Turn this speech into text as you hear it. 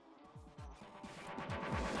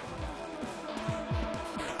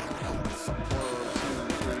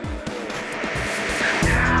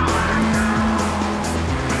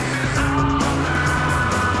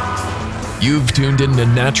You've tuned into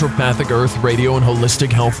Naturopathic Earth Radio and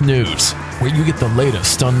Holistic Health News, where you get the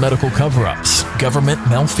latest on medical cover-ups, government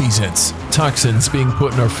malfeasance, toxins being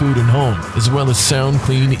put in our food and home, as well as sound,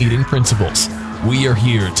 clean eating principles. We are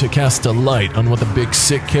here to cast a light on what the big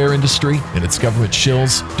sick care industry and its government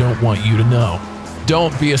shills don't want you to know.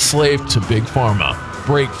 Don't be a slave to Big Pharma.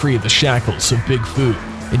 Break free of the shackles of Big Food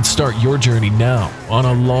and start your journey now on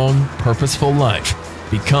a long, purposeful life.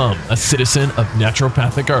 Become a citizen of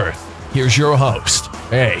Naturopathic Earth. Here's your host,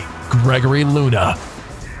 A. Gregory Luna.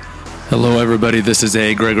 Hello, everybody. This is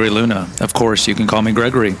A. Gregory Luna. Of course, you can call me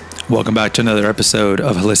Gregory. Welcome back to another episode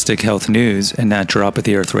of Holistic Health News and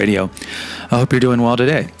Naturopathy Earth Radio. I hope you're doing well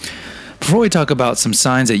today. Before we talk about some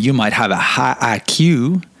signs that you might have a high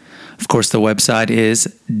IQ, of course, the website is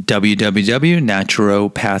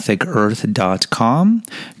www.naturopathicearth.com.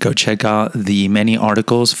 Go check out the many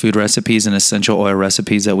articles, food recipes, and essential oil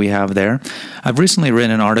recipes that we have there. I've recently written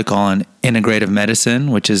an article on integrative medicine,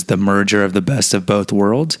 which is the merger of the best of both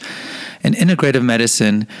worlds. In integrative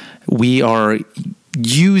medicine, we are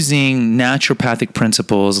using naturopathic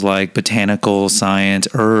principles like botanical science,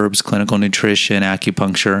 herbs, clinical nutrition,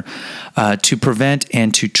 acupuncture, to prevent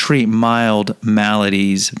and to treat mild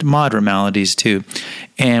maladies, moderate maladies too.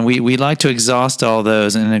 And we like to exhaust all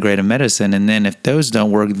those in integrative medicine. And then if those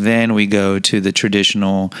don't work, then we go to the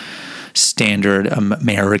traditional standard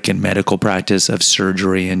American medical practice of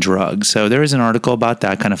surgery and drugs. So there is an article about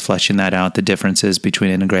that, kind of fleshing that out, the differences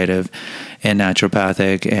between integrative and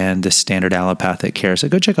naturopathic and the standard allopathic care. So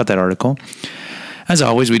go check out that article. As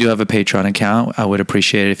always, we do have a Patreon account. I would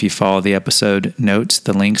appreciate it if you follow the episode notes,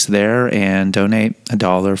 the links there, and donate $1,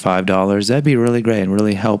 $5. That'd be really great.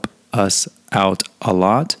 Really help us out a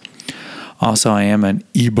lot. Also, I am an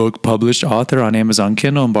ebook published author on Amazon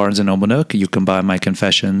Kindle and Barnes & Noble Nook. You can buy my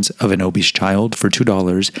Confessions of an Obese Child for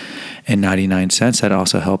 $2.99. That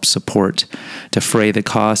also helps support, defray the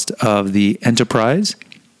cost of the enterprise.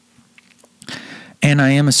 And I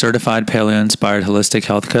am a certified paleo-inspired holistic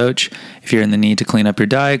health coach. If you're in the need to clean up your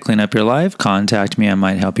diet, clean up your life, contact me. I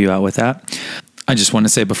might help you out with that. I just want to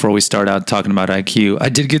say before we start out talking about IQ, I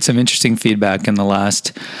did get some interesting feedback in the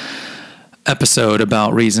last episode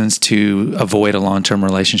about reasons to avoid a long-term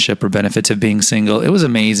relationship or benefits of being single. It was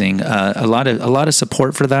amazing. A lot of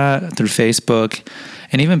support for that through Facebook,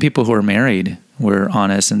 and even people who are married were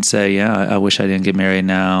honest and say, yeah, I wish I didn't get married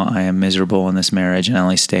now. I am miserable in this marriage and I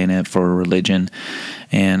only stay in it for religion.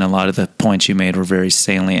 And a lot of the points you made were very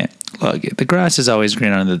salient. Look, the grass is always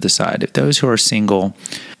greener on the other side. If those who are single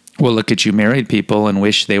will look at you married people and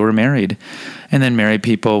wish they were married, and then married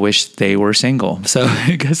people wish they were single. So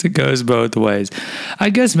I guess it goes both ways.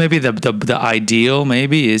 I guess maybe the ideal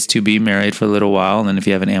maybe is to be married for a little while, and then if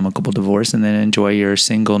you have an amicable divorce, and then enjoy your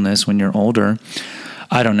singleness when you're older.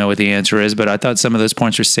 I don't know what the answer is, but I thought some of those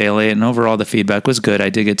points were salient, and overall the feedback was good.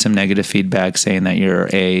 I did get some negative feedback saying that you're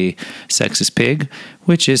a sexist pig,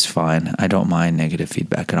 which is fine. I don't mind negative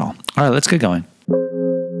feedback at all. All right, let's get going.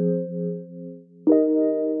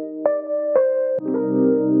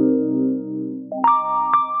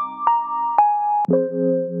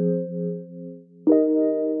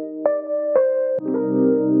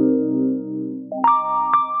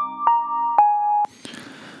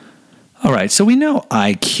 All right, so we know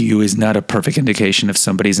IQ is not a perfect indication of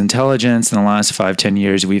somebody's intelligence. In the last 5-10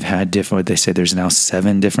 years, we've had different, they say there's now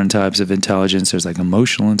 7 different types of intelligence. There's like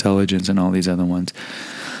emotional intelligence and all these other ones.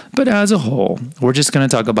 But as a whole, we're just going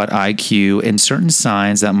to talk about IQ and certain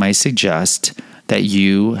signs that might suggest that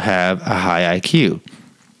you have a high IQ.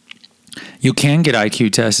 You can get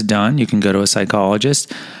IQ tests done. You can go to a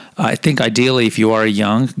psychologist. I think ideally, if you are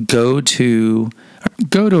young, go to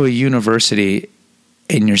a university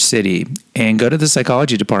in your city and go to the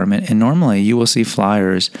psychology department, and normally you will see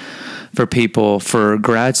flyers for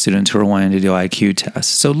grad students who are wanting to do IQ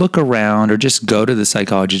tests. So look around or just go to the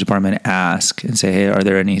psychology department and ask and say, hey, are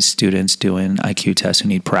there any students doing IQ tests who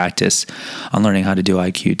need practice on learning how to do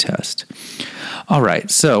IQ tests? All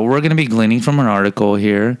right, so we're going to be gleaning from an article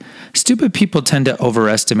here. Stupid people tend to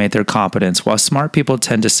overestimate their competence, while smart people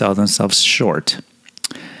tend to sell themselves short.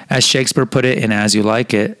 As Shakespeare put it in As You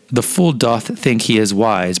Like It, the fool doth think he is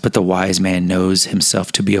wise, but the wise man knows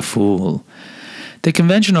himself to be a fool. The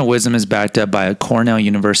conventional wisdom is backed up by a Cornell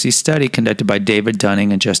University study conducted by David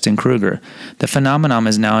Dunning and Justin Kruger. The phenomenon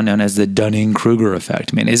is now known as the Dunning-Kruger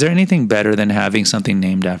effect. I mean, is there anything better than having something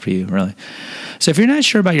named after you, really? So if you're not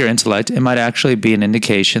sure about your intellect, it might actually be an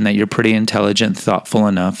indication that you're pretty intelligent, thoughtful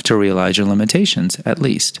enough to realize your limitations, at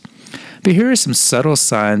least. But here are some subtle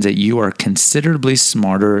signs that you are considerably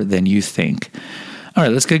smarter than you think. All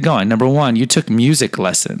right, let's get going. Number 1, you took music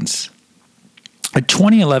lessons. A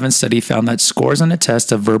 2011 study found that scores on a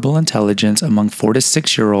test of verbal intelligence among 4 to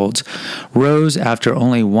 6-year-olds rose after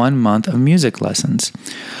only 1 month of music lessons.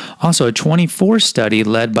 Also, a 24 study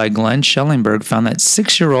led by Glenn Schellenberg found that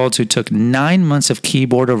 6-year-olds who took 9 months of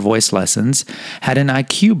keyboard or voice lessons had an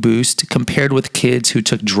IQ boost compared with kids who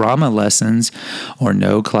took drama lessons or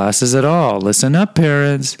no classes at all. Listen up,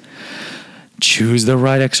 parents. Choose the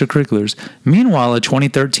right extracurriculars. Meanwhile, a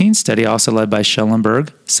 2013 study, also led by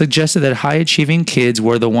Schellenberg, suggested that high-achieving kids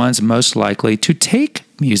were the ones most likely to take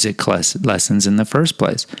music lessons in the first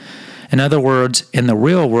place. In other words, in the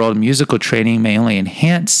real world, musical training may only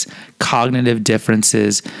enhance cognitive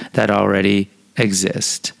differences that already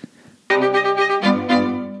exist.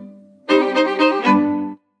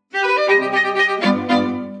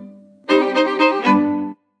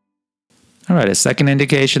 All right, a second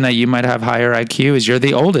indication that you might have higher IQ is you're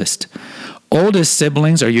the oldest. Oldest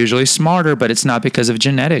siblings are usually smarter, but it's not because of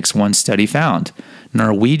genetics, one study found.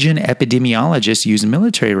 Norwegian epidemiologists used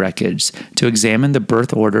military records to examine the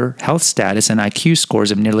birth order, health status, and IQ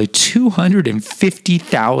scores of nearly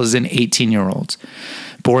 250,000 18-year-olds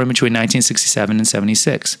born between 1967 and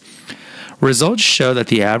 76. Results show that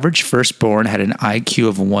the average firstborn had an IQ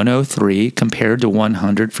of 103 compared to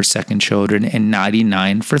 100 for second children and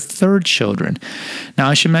 99 for third children. Now,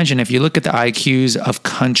 I should mention, if you look at the IQs of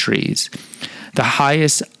countries, the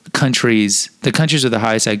countries with the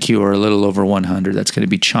highest IQ are a little over 100. That's going to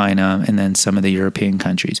be China and then some of the European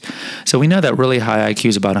countries. So we know that really high IQ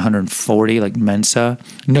is about 140, like Mensa.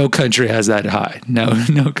 No country has that high.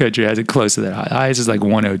 No country has it close to that high. The highest is like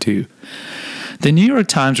 102. The New York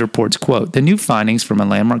Times reports, quote, "The new findings from a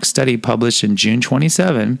landmark study published in June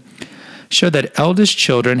 27 showed that eldest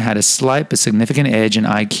children had a slight but significant edge in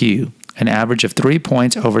IQ, an average of 3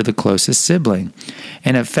 points over the closest sibling.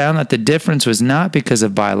 And it found that the difference was not because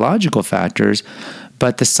of biological factors,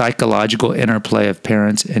 but the psychological interplay of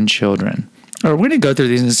parents and children." All right, we're going to go through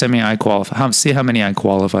these and see how many I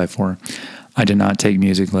qualify for. I did not take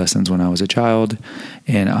music lessons when I was a child,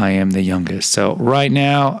 and I am the youngest. So right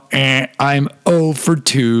now, I'm 0 for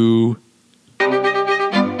 2.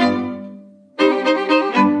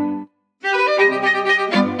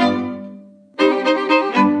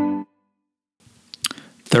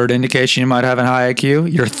 Third indication you might have a high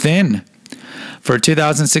IQ, you're thin. For a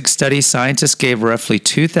 2006 study, scientists gave roughly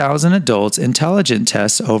 2,000 adults intelligence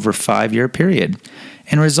tests over a 5-year period,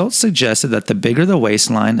 and results suggested that the bigger the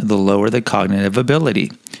waistline, the lower the cognitive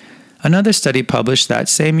ability. Another study published that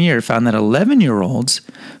same year found that 11-year-olds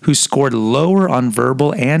who scored lower on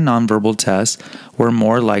verbal and nonverbal tests were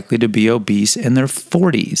more likely to be obese in their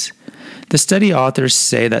 40s. The study authors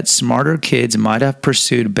say that smarter kids might have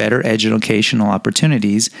pursued better educational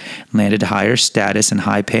opportunities, landed higher status and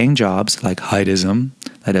high-paying jobs, like heightism,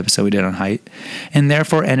 that episode we did on height, and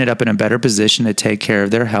therefore ended up in a better position to take care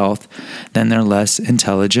of their health than their less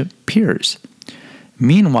intelligent peers.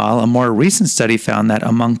 Meanwhile, a more recent study found that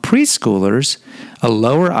among preschoolers, a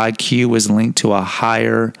lower IQ was linked to a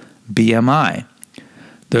higher BMI.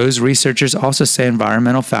 Those researchers also say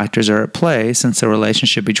environmental factors are at play, since the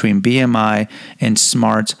relationship between BMI and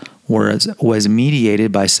smarts was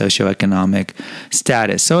mediated by socioeconomic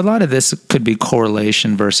status. So a lot of this could be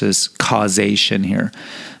correlation versus causation here.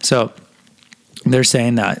 So they're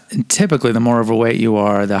saying that typically the more overweight you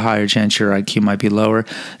are, the higher chance your IQ might be lower.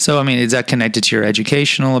 So, I mean, is that connected to your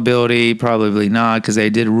educational ability? Probably not, because they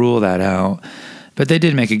did rule that out. But they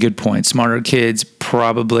did make a good point. Smarter kids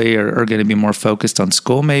probably are going to be more focused on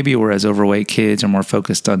school maybe, whereas overweight kids are more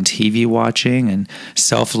focused on TV watching and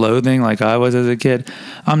self-loathing like I was as a kid.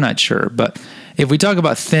 I'm not sure. But if we talk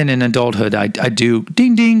about thin in adulthood, I do,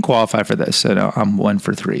 ding, ding, qualify for this. So no, I'm 1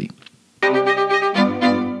 for 3.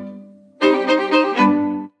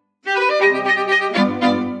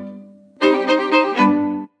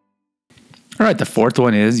 All right, the fourth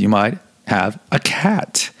one is you might have a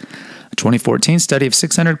cat. A 2014 study of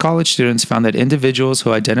 600 college students found that individuals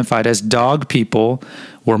who identified as dog people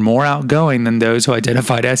were more outgoing than those who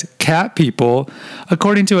identified as cat people,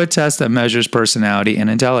 according to a test that measures personality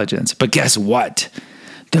and intelligence. But guess what?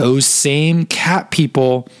 Those same cat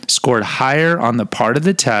people scored higher on the part of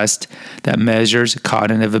the test that measures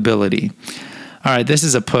cognitive ability. All right, this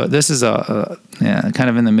is kind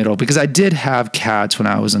of in the middle, because I did have cats when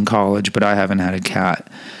I was in college, but I haven't had a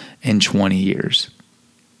cat in 20 years.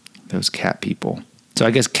 Those cat people. So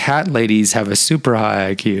I guess cat ladies have a super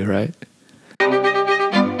high IQ, right?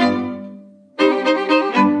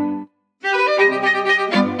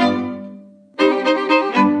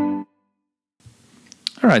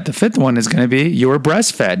 All right, the fifth one is going to be you were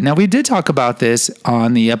breastfed. Now, we did talk about this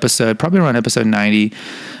on the episode, probably around episode 90,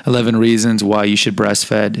 11 reasons why you should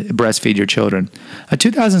breastfeed your children. A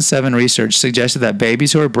 2007 research suggested that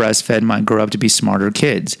babies who are breastfed might grow up to be smarter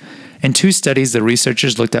kids. In 2 studies, the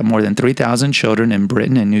researchers looked at more than 3,000 children in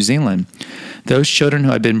Britain and New Zealand. Those children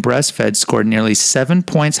who had been breastfed scored nearly 7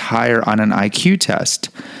 points higher on an IQ test.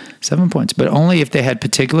 7 points, but only if they had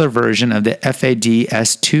particular version of the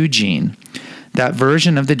FADS2 gene. That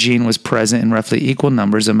version of the gene was present in roughly equal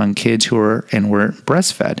numbers among kids who were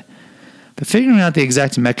breastfed. But figuring out the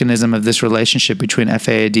exact mechanism of this relationship between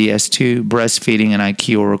FADS2, breastfeeding, and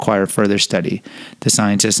IQ will require further study, the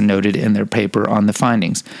scientists noted in their paper on the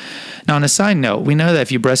findings. Now, on a side note, we know that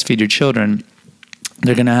if you breastfeed your children,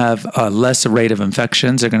 they're going to have a less rate of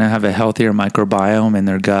infections. They're going to have a healthier microbiome in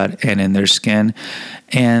their gut and in their skin,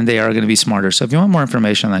 and they are going to be smarter. So if you want more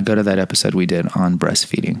information on that, go to that episode we did on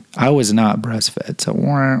breastfeeding. I was not breastfed, so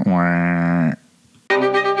wah, wah.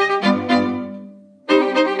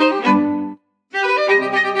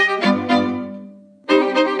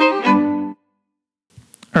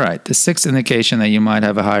 All right, the 6th indication that you might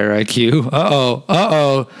have a higher IQ.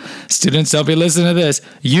 Students, don't be listening to this.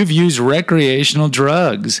 You've used recreational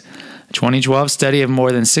drugs. A 2012 study of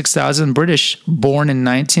more than 6,000 British born in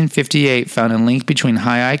 1958 found a link between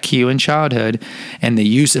high IQ in childhood and the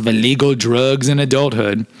use of illegal drugs in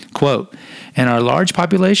adulthood. Quote, in our large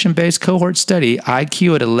population-based cohort study,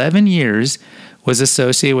 IQ at 11 years was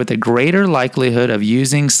associated with a greater likelihood of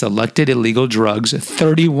using selected illegal drugs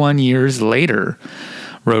 31 years later,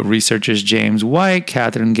 wrote researchers James White,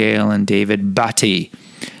 Catherine Gale, and David Batty.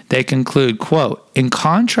 They conclude, quote, in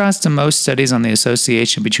contrast to most studies on the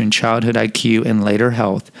association between childhood IQ and later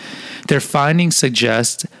health, their findings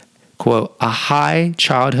suggest, quote, a high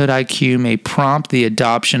childhood IQ may prompt the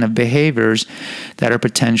adoption of behaviors that are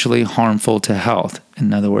potentially harmful to health.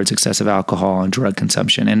 In other words, excessive alcohol and drug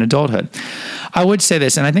consumption in adulthood. I would say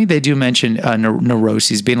this, and I think they do mention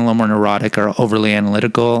neuroses, being a little more neurotic or overly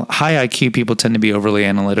analytical. High IQ people tend to be overly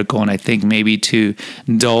analytical, and I think maybe to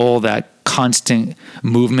dull that constant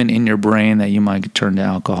movement in your brain that you might turn to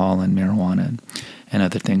alcohol and marijuana and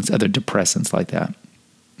other things, other depressants like that.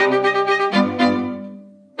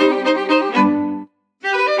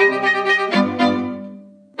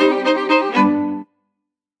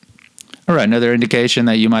 All right, another indication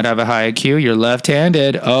that you might have a high IQ, you're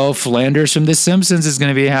left-handed. Oh, Flanders from The Simpsons is going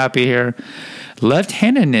to be happy here.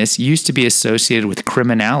 Left-handedness used to be associated with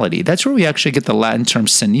criminality. That's where we actually get the Latin term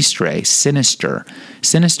sinistre, sinister.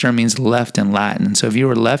 Sinister means left in Latin. So if you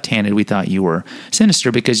were left-handed, we thought you were sinister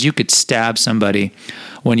because you could stab somebody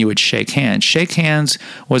when you would shake hands. Shake hands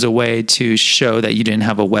was a way to show that you didn't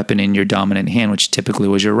have a weapon in your dominant hand, which typically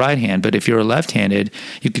was your right hand. But if you were left-handed,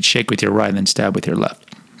 you could shake with your right and then stab with your left.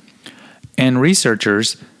 And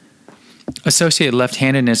researchers associate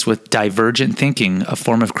left-handedness with divergent thinking, a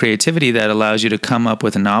form of creativity that allows you to come up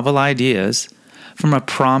with novel ideas from a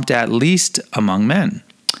prompt, at least among men.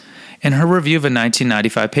 In her review of a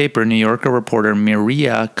 1995 paper, New Yorker reporter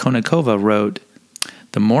Maria Konnikova wrote,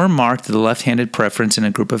 the more marked the left-handed preference in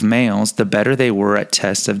a group of males, the better they were at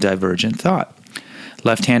tests of divergent thought.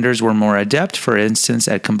 Left-handers were more adept, for instance,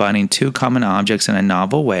 at combining 2 common objects in a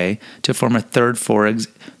novel way to form a third. For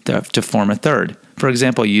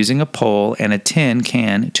example, using a pole and a tin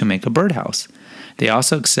can to make a birdhouse. They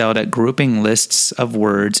also excelled at grouping lists of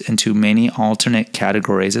words into many alternate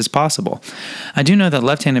categories as possible. I do know that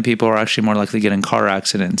left-handed people are actually more likely to get in car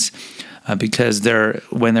accidents because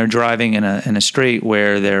when they're driving in a street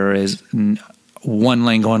where there is one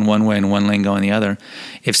lane going one way and one lane going the other,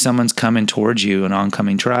 if someone's coming towards you in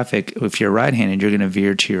oncoming traffic, if you're right-handed, you're going to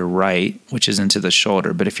veer to your right, which is into the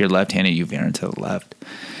shoulder. But if you're left-handed, you veer into the left,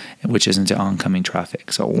 which is into oncoming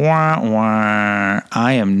traffic. So, I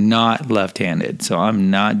am not left-handed, so I'm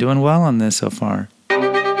not doing well on this so far.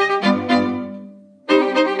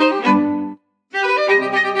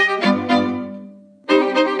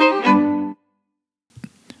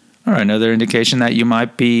 All right, another indication that you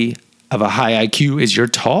might be of a high IQ is you're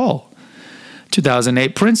tall.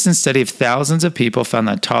 2008 Princeton study of thousands of people found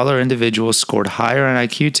that taller individuals scored higher on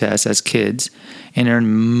IQ tests as kids and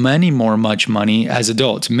earned much money as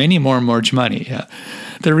adults. Much money. Yeah.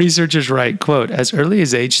 The researchers write, quote, as early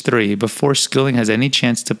as age 3, before schooling has any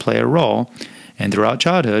chance to play a role, and throughout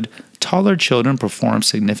childhood, taller children perform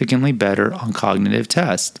significantly better on cognitive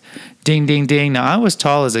tests. Ding, ding, ding. Now, I was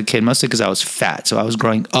tall as a kid, mostly because I was fat, so I was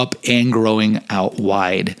growing up and growing out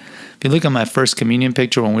wide. If you look at my first communion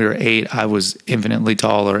picture when we were 8, I was infinitely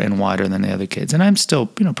taller and wider than the other kids. And I'm still,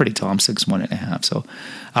 pretty tall. I'm 6'1.5", so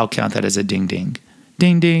I'll count that as a ding, ding.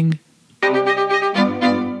 Ding, ding.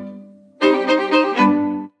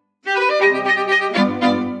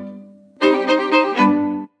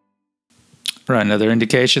 Or another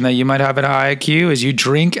indication that you might have an high IQ is you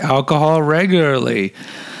drink alcohol regularly.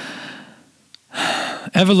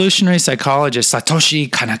 Evolutionary psychologist Satoshi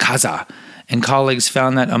Kanakaza and colleagues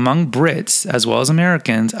found that among Brits, as well as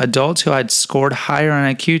Americans, adults who had scored higher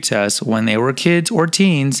on IQ tests when they were kids or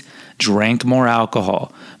teens drank more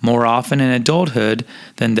alcohol, more often in adulthood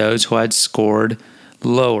than those who had scored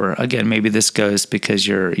lower. Again, maybe this goes because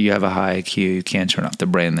you have a high IQ, you can't turn off the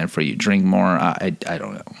brain, therefore you drink more. I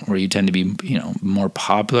don't know. Or you tend to be, more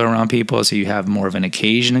popular around people, so you have more of an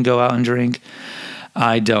occasion to go out and drink.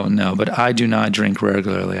 I don't know, but I do not drink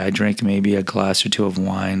regularly. I drink maybe a glass or two of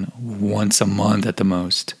wine once a month at the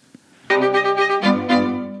most.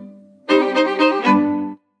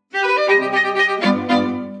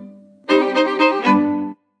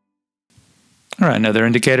 All right, another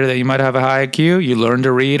indicator that you might have a high IQ, you learn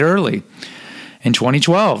to read early. In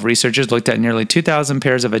 2012, researchers looked at nearly 2,000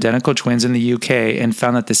 pairs of identical twins in the UK and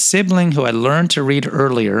found that the sibling who had learned to read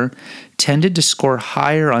earlier tended to score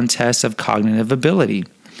higher on tests of cognitive ability.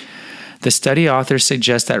 The study authors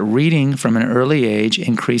suggest that reading from an early age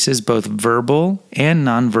increases both verbal and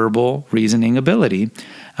nonverbal reasoning ability,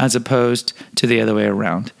 as opposed to the other way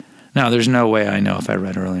around. Now, there's no way I know if I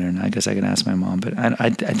read earlier, and I guess I can ask my mom, but I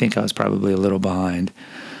think I was probably a little behind.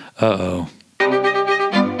 Uh-oh.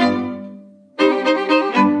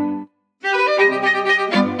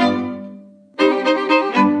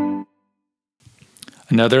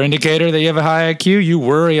 Another indicator that you have a high IQ, you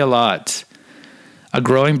worry a lot. A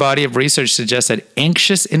growing body of research suggests that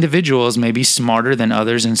anxious individuals may be smarter than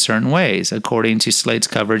others in certain ways, according to Slate's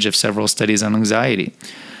coverage of several studies on anxiety.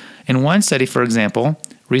 In one study, for example,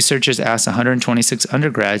 researchers asked 126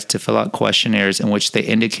 undergrads to fill out questionnaires in which they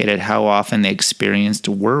indicated how often they experienced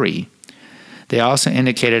worry. They also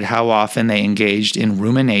indicated how often they engaged in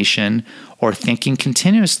rumination or thinking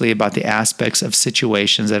continuously about the aspects of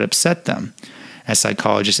situations that upset them, as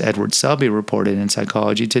psychologist Edward Selby reported in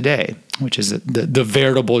Psychology Today, which is the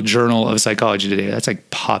veritable journal of Psychology Today. That's like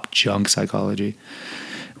pop junk psychology.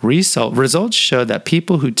 Results showed that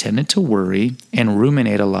people who tended to worry and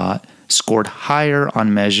ruminate a lot scored higher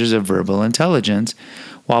on measures of verbal intelligence,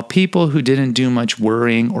 while people who didn't do much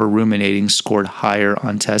worrying or ruminating scored higher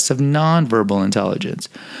on tests of nonverbal intelligence.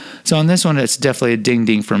 So on this one, it's definitely a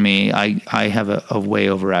ding-ding for me. I have a way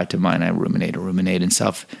overactive mind. I ruminate and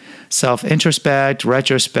self-introspect,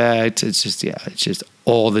 retrospect. It's just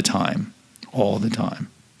all the time.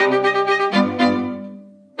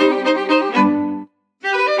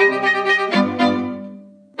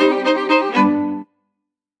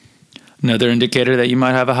 Another indicator that you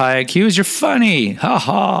might have a high IQ is you're funny. Ha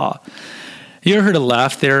ha. You ever heard of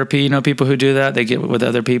laugh therapy? People who do that, they get with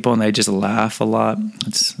other people and they just laugh a lot.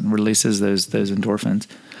 It releases those endorphins.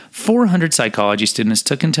 400 psychology students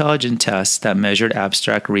took intelligence tests that measured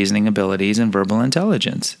abstract reasoning abilities and verbal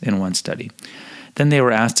intelligence in one study. Then they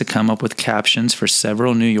were asked to come up with captions for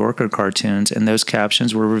several New Yorker cartoons, and those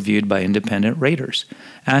captions were reviewed by independent raters.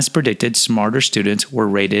 As predicted, smarter students were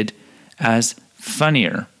rated as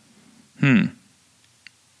funnier.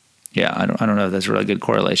 Yeah, I don't know if that's a really good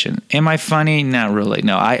correlation. Am I funny? Not really.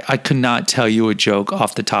 No, I could not tell you a joke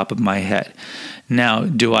off the top of my head. Now,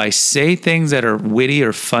 do I say things that are witty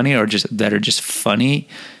or funny or just that are just funny?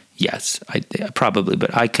 Yes, I probably,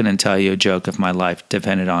 but I couldn't tell you a joke if my life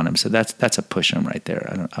depended on him. So that's a push 'em right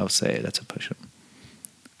there. I'll say that's a push 'em.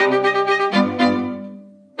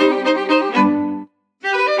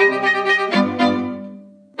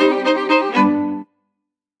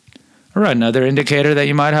 All right, another indicator that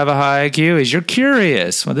you might have a high IQ is you're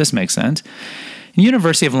curious. Well, this makes sense.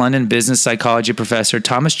 University of London business psychology professor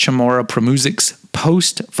Thomas Chamorro Premuzic's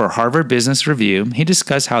post for Harvard Business Review, he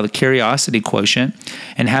discussed how the curiosity quotient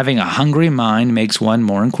and having a hungry mind makes one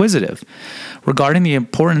more inquisitive. Regarding the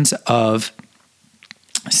importance of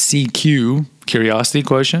CQ, curiosity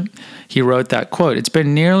quotient, he wrote that, quote, "It's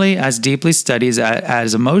been nearly as deeply studied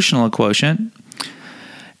as emotional quotient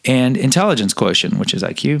and intelligence quotient, which is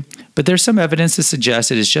IQ, but there's some evidence to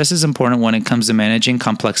suggest it is just as important when it comes to managing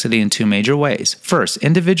complexity in two major ways. First,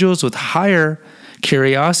 individuals with higher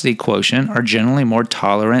curiosity quotient are generally more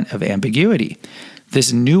tolerant of ambiguity.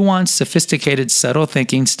 This nuanced, sophisticated, subtle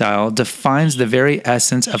thinking style defines the very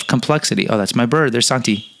essence of complexity." Oh, that's my bird. There's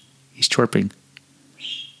Santi. He's chirping.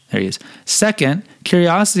 There he is. Second,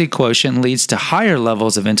 curiosity quotient leads to higher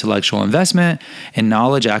levels of intellectual investment and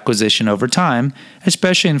knowledge acquisition over time,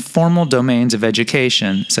 especially in formal domains of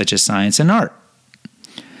education, such as science and art.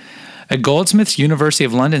 A Goldsmiths University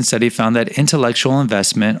of London study found that intellectual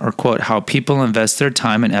investment, or, quote, how people invest their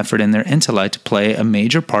time and effort in their intellect, play a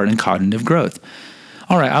major part in cognitive growth.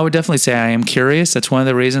 All right, I would definitely say I am curious. That's one of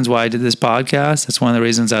the reasons why I did this podcast. That's one of the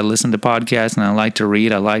reasons I listen to podcasts and I like to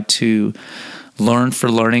read. I like to learn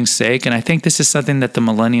for learning's sake. And I think this is something that the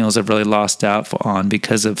millennials have really lost out on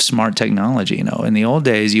because of smart technology. You know, in the old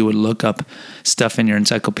days, you would look up stuff in your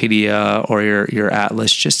encyclopedia or your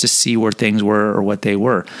atlas just to see where things were or what they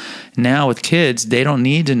were. Now with kids, they don't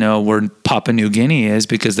need to know where Papua New Guinea is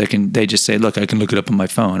because they just say, look, I can look it up on my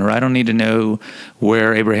phone. Or I don't need to know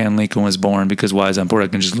where Abraham Lincoln was born because why is I'm poor? I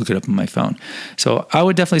can just look it up on my phone. So I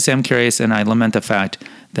would definitely say I'm curious, and I lament the fact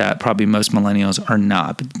that probably most millennials are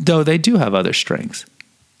not, though they do have other strengths.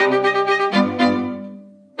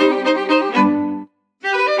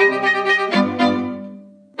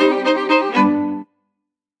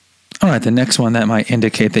 All right, the next one that might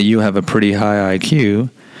indicate that you have a pretty high IQ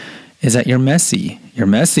is that you're messy. You're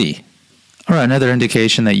messy. All right, another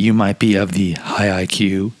indication that you might be of the high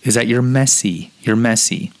IQ is that you're messy. You're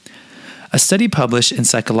messy. A study published in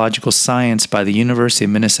Psychological Science by the University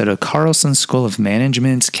of Minnesota Carlson School of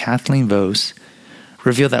Management's Kathleen Vohs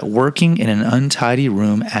revealed that working in an untidy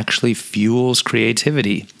room actually fuels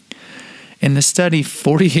creativity. In the study,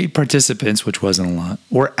 48 participants, which wasn't a lot,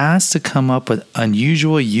 were asked to come up with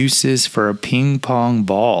unusual uses for a ping pong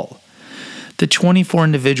ball. The 24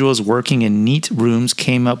 individuals working in neat rooms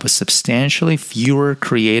came up with substantially fewer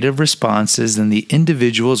creative responses than the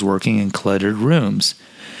individuals working in cluttered rooms.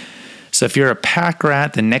 So if you're a pack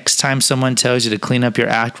rat, the next time someone tells you to clean up your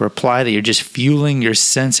act, reply that you're just fueling your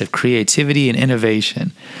sense of creativity and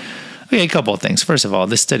innovation. Okay, a couple of things. First of all,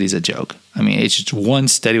 this study's a joke. I mean, it's just one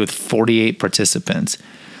study with 48 participants.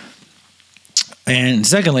 And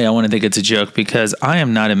secondly, I want to think it's a joke because I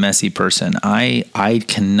am not a messy person. I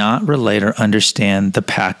cannot relate or understand the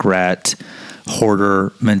pack rat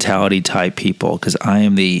hoarder mentality type people because I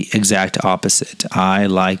am the exact opposite. I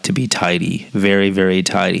like to be tidy, very, very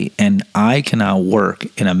tidy, and I cannot work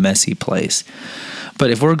in a messy place.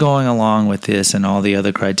 But if we're going along with this and all the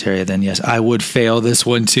other criteria, then yes, I would fail this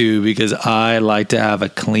one too because I like to have a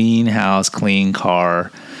clean house, clean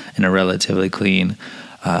car, and a relatively clean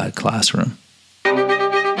classroom.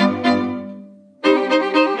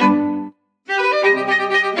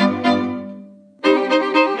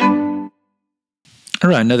 All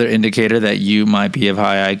right, another indicator that you might be of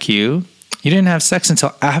high IQ. You didn't have sex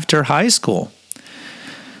until after high school.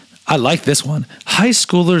 I like this one. High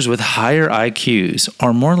schoolers with higher IQs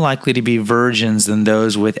are more likely to be virgins than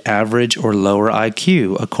those with average or lower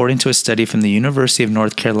IQ, according to a study from the University of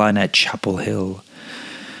North Carolina at Chapel Hill.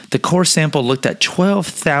 The core sample looked at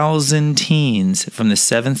 12,000 teens from the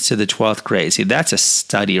 7th to the 12th grade. See, that's a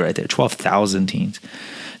study right there, 12,000 teens.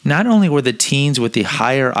 Not only were the teens with the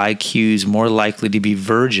higher IQs more likely to be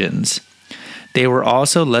virgins, they were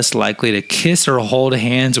also less likely to kiss or hold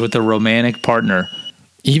hands with a romantic partner.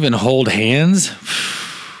 Even hold hands?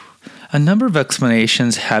 A number of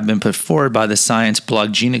explanations have been put forward by the science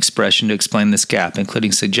blog Gene Expression to explain this gap,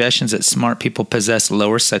 including suggestions that smart people possess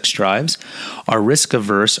lower sex drives, are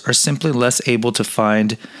risk-averse, or simply less able to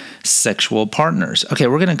find sexual partners. Okay,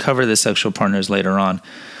 we're going to cover the sexual partners later on.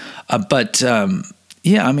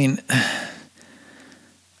 Yeah, I mean,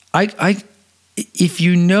 if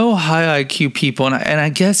you know high IQ people, and I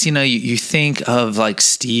guess, you know, you think of like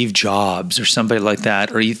Steve Jobs or somebody like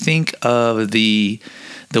that, or you think of the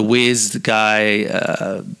Wiz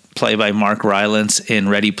guy played by Mark Rylance in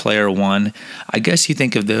Ready Player One. I guess you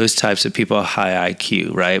think of those types of people high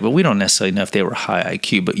IQ, right? But we don't necessarily know if they were high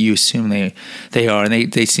IQ, but you assume they are,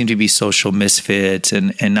 and they seem to be social misfits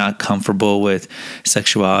and not comfortable with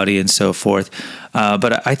sexuality and so forth.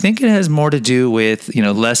 But I think it has more to do with, you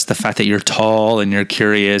know, less the fact that you're tall and you're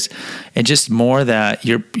curious, and just more that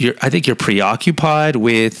I think you're preoccupied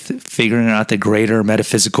with figuring out the greater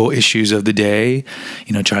metaphysical issues of the day,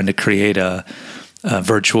 you know, trying to create a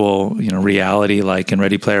virtual, you know, reality like in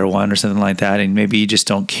Ready Player One or something like that. And maybe you just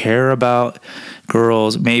don't care about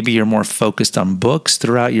girls. Maybe you're more focused on books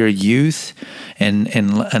throughout your youth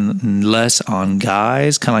and less on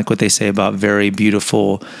guys, kind of like what they say about very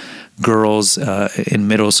beautiful girls in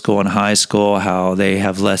middle school and high school, how they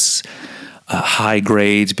have less high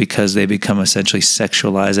grades because they become essentially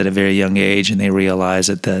sexualized at a very young age, and they realize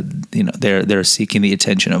that you know they're seeking the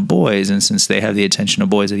attention of boys, and since they have the attention of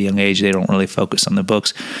boys at a young age, they don't really focus on the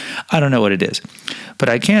books. I don't know what it is, but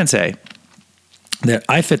I can say that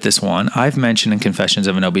I fit this one. I've mentioned in Confessions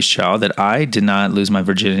of an Obese Child that I did not lose my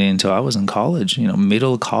virginity until I was in college, you know,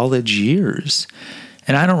 middle college years,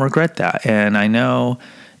 and I don't regret that. And I know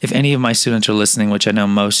if any of my students are listening, which I know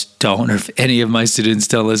most don't, or if any of my students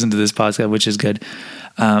don't listen to this podcast, which is good,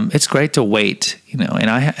 it's great to wait, you know.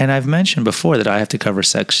 And I've mentioned before that I have to cover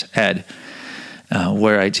sex ed.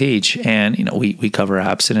 where I teach, and we cover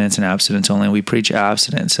abstinence and abstinence only, and we preach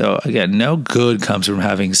abstinence. So again, no good comes from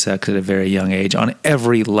having sex at a very young age on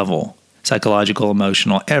every level: psychological,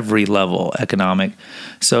 emotional, every level, economic.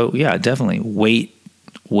 So yeah, definitely wait.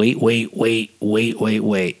 Maybe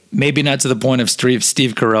not to the point of Steve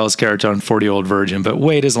Carell's character on 40-Year-Old Virgin, but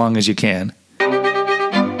wait as long as you can.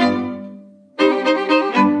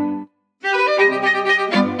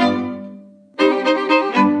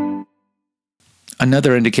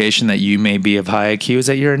 Another indication that you may be of high IQ is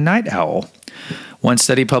that you're a night owl. One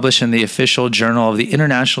study published in the official journal of the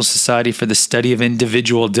International Society for the Study of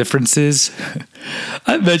Individual Differences.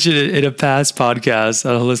 I mentioned it in a past podcast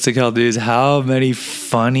on Holistic Health News how many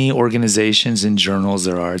funny organizations and journals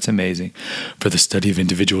there are. It's amazing. For the Study of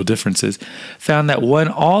Individual Differences, found that when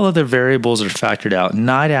all other variables are factored out,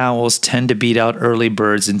 night owls tend to beat out early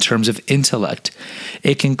birds in terms of intellect.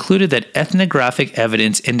 It concluded that ethnographic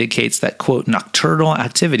evidence indicates that, quote, nocturnal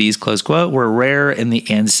activities, close quote, were rare in the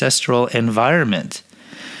ancestral environment.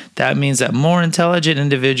 That means that more intelligent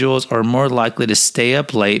individuals are more likely to stay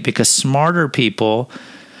up late because smarter people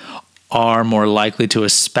are more likely to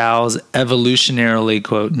espouse evolutionarily,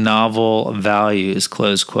 quote, novel values,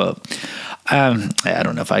 close quote. I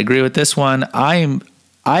don't know if I agree with this one. I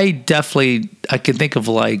can think of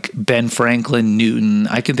like Ben Franklin, Newton.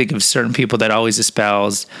 I can think of certain people that always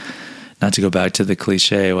espouse, not to go back to the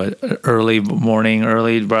cliche, what early morning,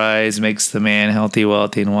 early rise makes the man healthy,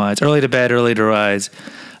 wealthy, and wise. Early to bed, early to rise.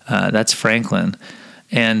 That's Franklin.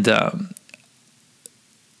 And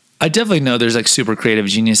I definitely know there's like super creative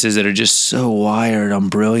geniuses that are just so wired on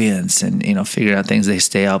brilliance and, figuring out things. They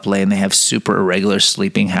stay up late and they have super irregular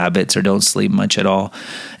sleeping habits or don't sleep much at all.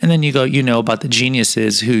 And then you go, about the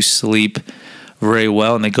geniuses who sleep very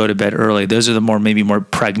well and they go to bed early. Those are the maybe more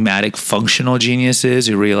pragmatic, functional geniuses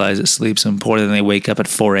who realize that sleep's important and they wake up at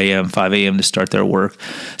 4 a.m., 5 a.m. to start their work.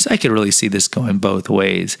 So I could really see this going both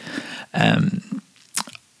ways.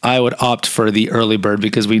 I would opt for the early bird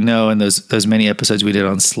because we know in those many episodes we did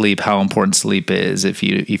on sleep how important sleep is. If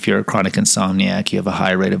you're a chronic insomniac, you have a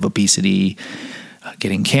high rate of obesity,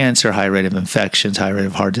 getting cancer, high rate of infections, high rate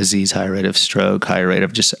of heart disease, high rate of stroke, high rate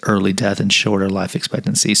of just early death and shorter life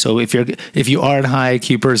expectancy. So if you are a high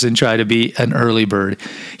IQ person, try to be an early bird.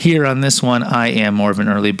 Here on this one, I am more of an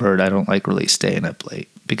early bird. I don't like really staying up late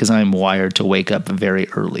because I'm wired to wake up very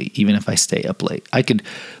early, even if I stay up late. I could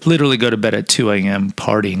literally go to bed at 2 a.m.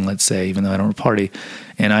 partying, let's say, even though I don't party,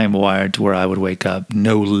 and I am wired to where I would wake up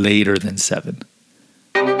no later than 7.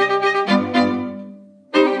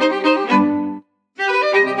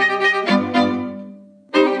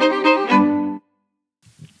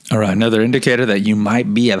 All right, another indicator that you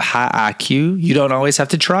might be of high IQ, you don't always have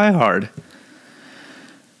to try hard.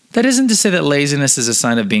 That isn't to say that laziness is a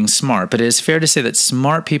sign of being smart, but it is fair to say that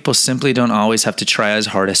smart people simply don't always have to try as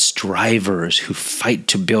hard as strivers who fight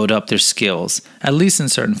to build up their skills, at least in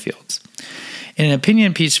certain fields. In an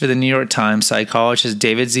opinion piece for the New York Times, psychologists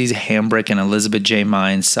David Z. Hambrick and Elizabeth J.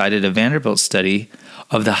 Mines cited a Vanderbilt study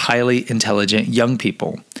of the highly intelligent young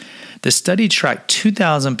people. The study tracked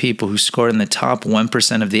 2,000 people who scored in the top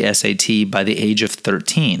 1% of the SAT by the age of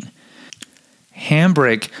 13.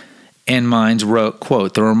 Hambrick and Mines wrote,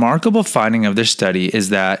 quote, the remarkable finding of their study is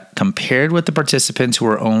that compared with the participants who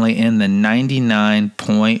were only in the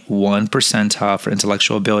 99.1 percentile for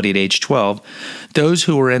intellectual ability at age 12, those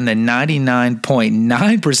who were in the 99.9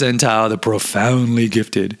 percentile, the profoundly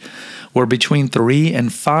gifted, were between 3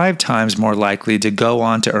 and 5 times more likely to go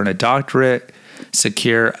on to earn a doctorate,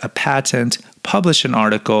 secure a patent, publish an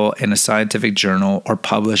article in a scientific journal, or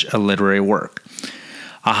publish a literary work.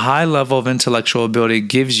 A high level of intellectual ability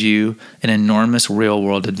gives you an enormous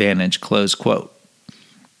real-world advantage, close quote.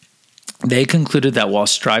 They concluded that while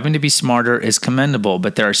striving to be smarter is commendable,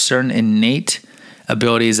 but there are certain innate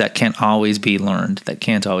abilities that can't always be learned.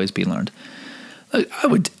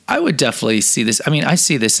 I would definitely see this. I mean, I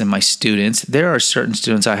see this in my students. There are certain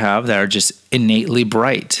students I have that are just innately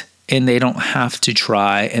bright, and they don't have to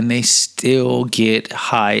try, and they still get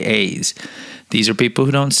high A's. These are people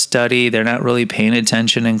who don't study. They're not really paying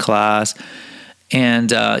attention in class.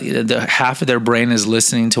 And half of their brain is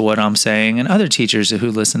listening to what I'm saying. And other teachers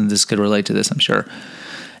who listen to this could relate to this, I'm sure.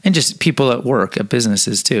 And just people at work, at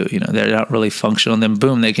businesses too. They're not really functional. And then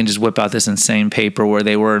boom, they can just whip out this insane paper where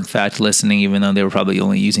they were in fact listening, even though they were probably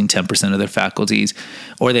only using 10% of their faculties.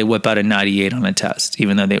 Or they whip out a 98 on a test,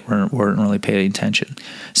 even though they weren't really paying attention.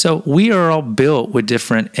 So we are all built with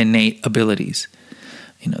different innate abilities.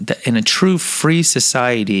 In a true free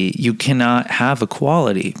society, you cannot have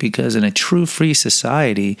equality because in a true free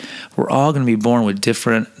society, we're all going to be born with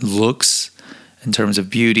different looks, in terms of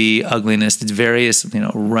beauty, ugliness, it's various,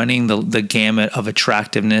 running the gamut of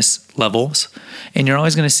attractiveness levels. And you're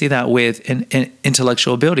always going to see that with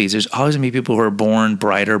intellectual abilities. There's always going to be people who are born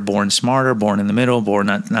brighter, born smarter, born in the middle, born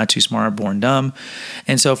not too smart, born dumb,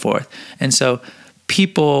 and so forth. And so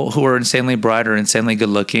people who are insanely bright or insanely good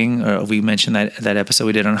looking, we mentioned that episode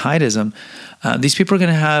we did on heightism, these people are going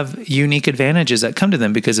to have unique advantages that come to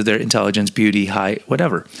them because of their intelligence, beauty, height,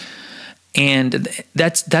 whatever. And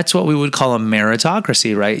that's what we would call a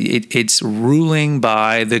meritocracy, right? It's ruling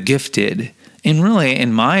by the gifted. And really,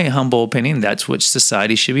 in my humble opinion, that's what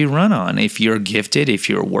society should be run on. If you're gifted, if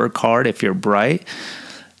you work hard, if you're bright,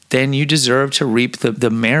 then you deserve to reap the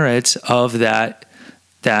merits of that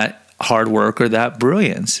hard work or that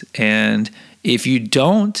brilliance. And if you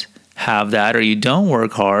don't have that or you don't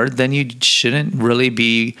work hard, then you shouldn't really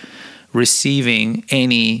be receiving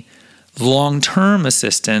any long-term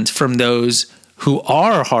assistance from those who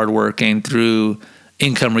are hardworking through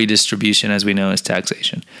income redistribution, as we know as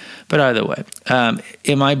taxation. But either way,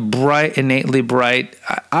 am I bright, innately bright?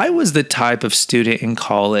 I was the type of student in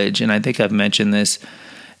college, and I think I've mentioned this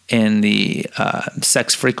in the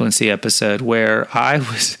sex frequency episode, where I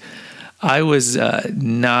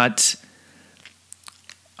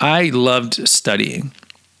loved studying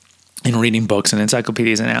and reading books and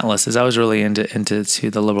encyclopedias and atlases. I was really into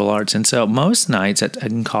the liberal arts. And so most nights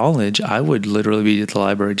in college, I would literally be at the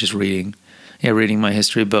library just reading my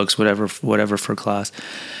history books, whatever for class.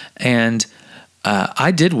 And I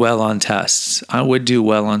did well on tests. I would do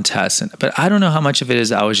well on tests. But I don't know how much of it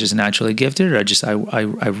is I was just naturally gifted or I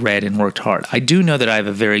read and worked hard. I do know that I have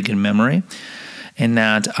a very good memory and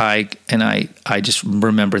that I just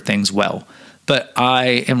remember things well. But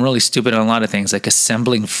I am really stupid on a lot of things, like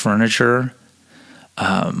assembling furniture,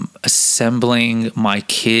 assembling my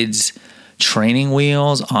kids' training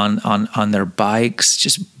wheels on their bikes,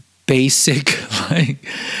 just basic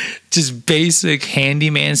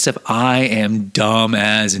handyman stuff. I am dumb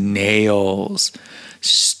as nails,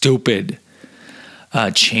 stupid.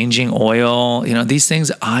 Changing oil, these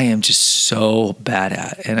things I am just so bad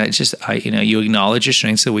at. And you acknowledge your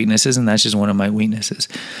strengths and weaknesses, and that's just one of my weaknesses.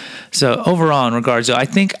 So overall, in regards to, I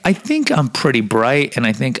think I'm pretty bright, and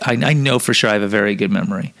I think I know for sure I have a very good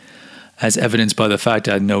memory, as evidenced by the fact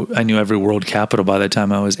I knew every world capital by the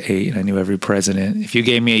time I was 8, and I knew every president. If you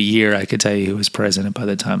gave me a year, I could tell you who was president by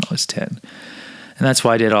the time I was 10. And that's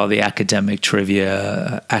why I did all the academic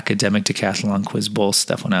trivia, academic decathlon quiz bowl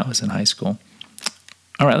stuff when I was in high school.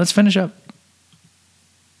 All right, let's finish up.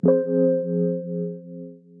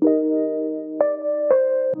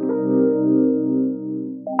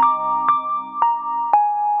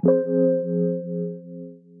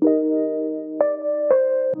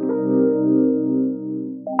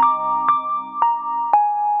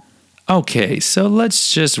 Okay, so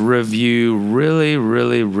let's just review really,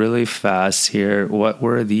 really, really fast here. What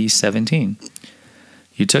were the 17?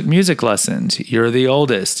 You took music lessons. You're the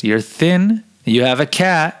oldest. You're thin. You have a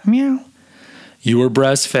cat. Meow. You were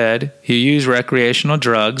breastfed. You use recreational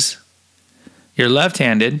drugs. You're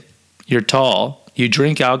left-handed. You're tall. You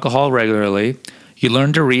drink alcohol regularly. You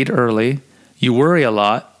learn to read early. You worry a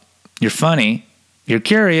lot. You're funny. You're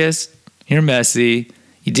curious. You're messy.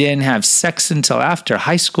 You didn't have sex until after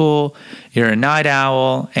high school. You're a night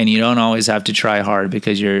owl, and you don't always have to try hard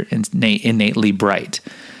because you're innately bright.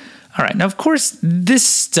 All right. Now, of course, this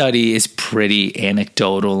study is pretty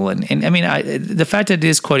anecdotal. And I mean, the fact that it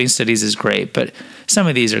is quoting studies is great, but some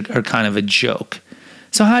of these are kind of a joke.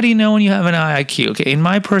 So how do you know when you have an high IQ? Okay, in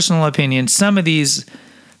my personal opinion, some of these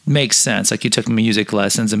make sense. Like you took music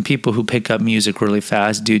lessons, and people who pick up music really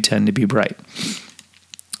fast do tend to be bright.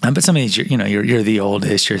 But some of these, you're the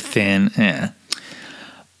oldest, you're thin.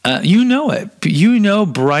 You know it. You know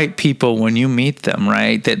bright people when you meet them,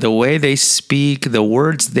 right? That the way they speak, the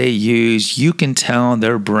words they use, you can tell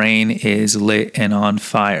their brain is lit and on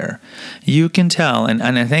fire. You can tell. And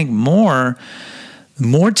I think more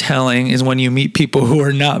telling is when you meet people who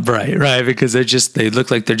are not bright, right? Because they look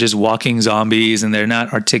like they're just walking zombies and they're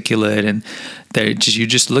not articulate, and you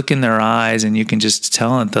just look in their eyes and you can just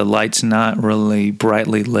tell that the light's not really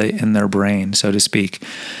brightly lit in their brain, so to speak.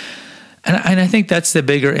 And I think that's the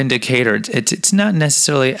bigger indicator. It's not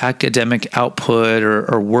necessarily academic output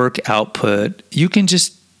or work output. You can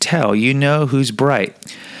just tell, who's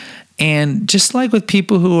bright. And just like with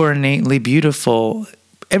people who are innately beautiful,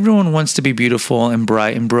 everyone wants to be beautiful and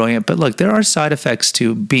bright and brilliant. But look, there are side effects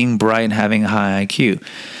to being bright and having a high IQ.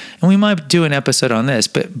 And we might do an episode on this,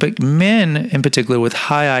 but men in particular with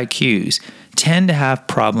high IQs tend to have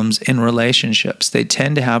problems in relationships. They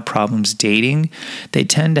tend to have problems dating. They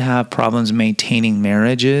tend to have problems maintaining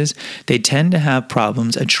marriages. They tend to have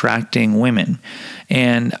problems attracting women.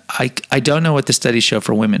 And I don't know what the studies show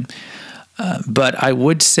for women. But I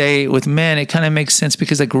would say with men, it kind of makes sense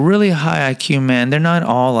because like really high IQ men, they're not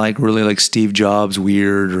all like really like Steve Jobs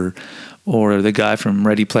weird or the guy from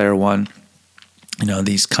Ready Player One,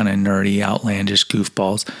 these kind of nerdy, outlandish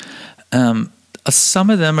goofballs. Some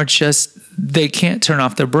of them are just, they can't turn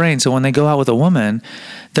off their brain. So when they go out with a woman,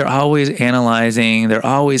 they're always analyzing, they're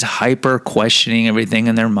always hyper questioning everything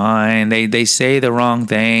in their mind. They say the wrong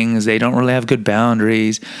things. They don't really have good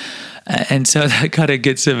boundaries. And so that kind of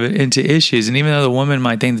gets them into issues. And even though the woman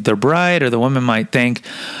might think that they're bright, or the woman might think,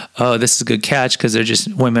 oh, this is a good catch because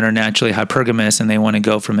women are naturally hypergamous and they want to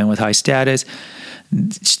go for men with high status,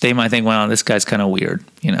 they might think, well, this guy's kind of weird.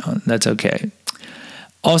 That's okay.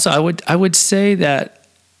 Also, I would say that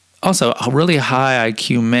also really high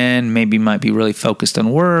IQ men maybe might be really focused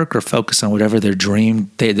on work or focused on whatever their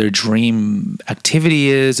dream activity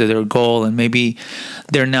is or their goal, and maybe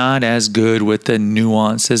they're not as good with the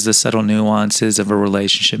nuances, the subtle nuances of a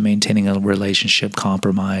relationship, maintaining a relationship,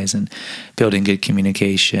 compromise, and building good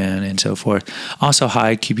communication and so forth. Also,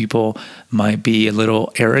 high IQ people might be a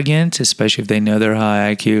little arrogant, especially if they know they're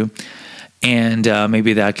high IQ. And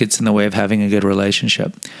maybe that gets in the way of having a good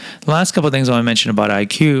relationship. The last couple of things I want to mention about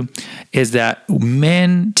IQ is that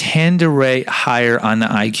men tend to rate higher on the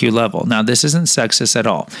IQ level. Now, this isn't sexist at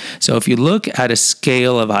all. So if you look at a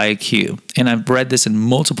scale of IQ, and I've read this in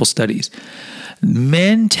multiple studies,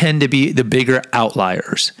 men tend to be the bigger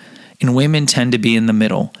outliers, and women tend to be in the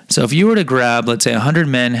middle. So if you were to grab, let's say, 100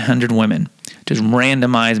 men, 100 women, just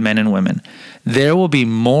randomize men and women, there will be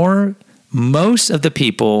most of the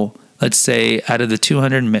people, let's say out of the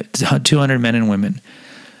 200 men and women,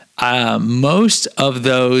 most of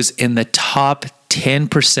those in the top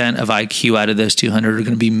 10% of IQ out of those 200 are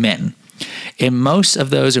going to be men. And most of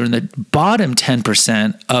those are in the bottom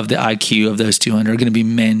 10% of the IQ of those 200 are going to be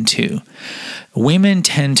men too. Women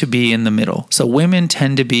tend to be in the middle. So women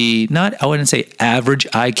tend to be I wouldn't say average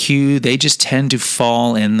IQ, they just tend to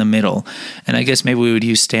fall in the middle. And I guess maybe we would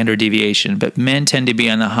use standard deviation, but men tend to be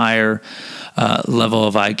on the higher level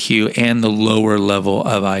of IQ and the lower level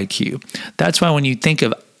of IQ. That's why when you think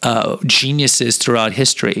of geniuses throughout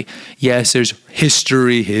history, yes, there's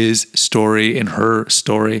history, his story and her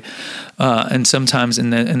story, and sometimes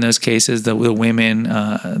in those cases, the women,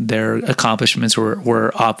 their accomplishments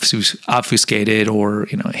were obfuscated or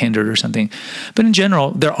hindered or something. But in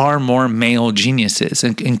general, there are more male geniuses,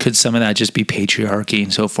 and could some of that just be patriarchy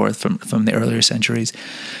and so forth from the earlier centuries?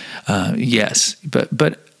 Yes,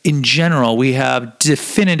 but in general, we have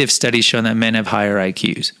definitive studies showing that men have higher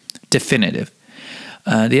IQs. Definitive.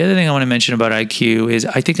 The other thing I want to mention about IQ is,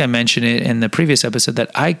 I think I mentioned it in the previous episode,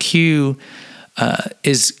 that IQ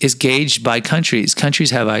is gauged by countries. Countries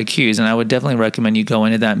have IQs, and I would definitely recommend you go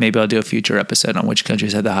into that. Maybe I'll do a future episode on which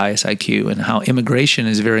countries have the highest IQ and how immigration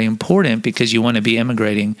is very important, because you want to be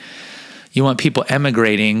immigrating. You want people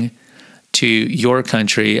emigrating to your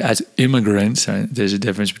country as immigrants. There's a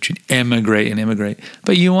difference between emigrate and immigrate.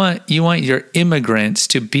 But you want your immigrants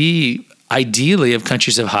to be ideally of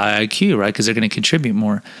countries of high IQ, right? Because they're going to contribute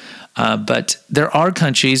more. But there are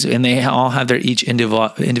countries, and they all have their each individual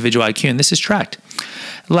IQ, and this is tracked.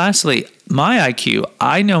 Lastly, my IQ.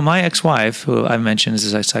 I know my ex-wife, who I mentioned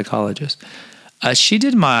is a psychologist. She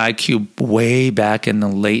did my IQ way back in the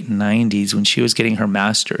late 90s when she was getting her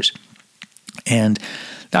master's. And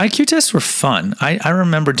the IQ tests were fun. I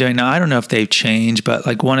remember doing, now I don't know if they've changed, but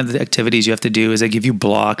like one of the activities you have to do is they give you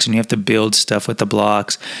blocks and you have to build stuff with the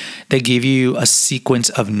blocks. They give you a sequence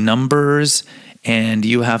of numbers and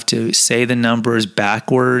you have to say the numbers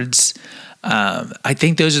backwards. I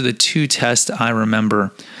think those are the two tests I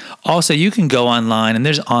remember. Also, you can go online and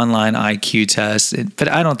there's online IQ tests, but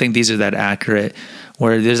I don't think these are that accurate,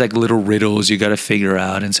 where there's like little riddles you got to figure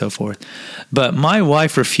out and so forth. But my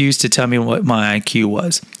wife refused to tell me what my IQ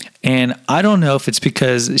was. And I don't know if it's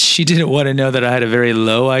because she didn't want to know that I had a very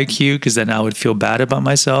low IQ, because then I would feel bad about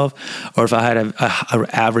myself, or if I had a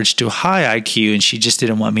average to high IQ and she just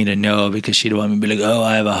didn't want me to know because she didn't want me to be like, oh,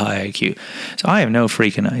 I have a high IQ. So I have no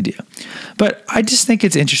freaking idea. But I just think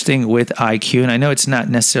it's interesting with IQ, and I know it's not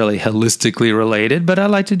necessarily holistically related, but I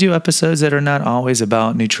like to do episodes that are not always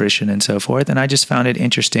about nutrition and so forth. And I just found it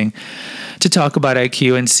interesting to talk about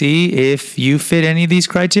IQ and see if you fit any of these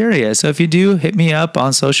criteria. So if you do, hit me up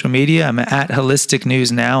on social media. I'm at Holistic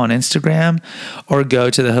News Now on Instagram, or go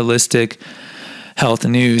to the Holistic Health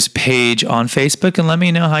News page on Facebook and let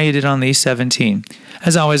me know how you did on these 17.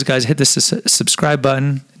 As always, guys, hit the subscribe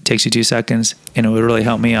button. takes you 2 seconds, and it would really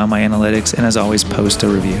help me on my analytics. And as always, post a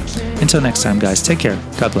review. Until next time, guys, take care.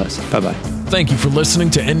 God bless. Bye-bye. Thank you for listening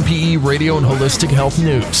to NPE Radio and Holistic Health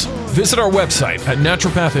News. Visit our website at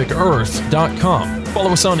naturopathicearth.com.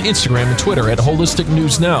 Follow us on Instagram and Twitter at Holistic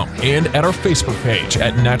News Now and at our Facebook page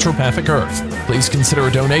at Naturopathic Earth. Please consider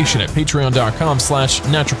a donation at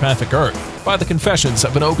patreon.com/naturopathic earth. Buy the Confessions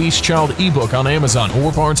of an Obese Child ebook on Amazon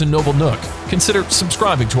or Barnes & Noble Nook. Consider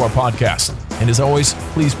subscribing to our podcast. And as always,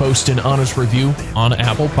 please post an honest review on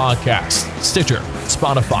Apple Podcasts, Stitcher,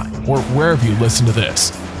 Spotify, or wherever you listen to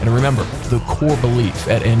this. And remember the core belief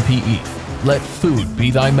at NPE. Let food be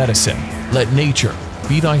thy medicine. Let nature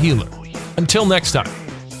be thy healer. Until next time.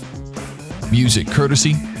 Music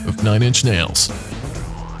courtesy of 9 Inch Nails.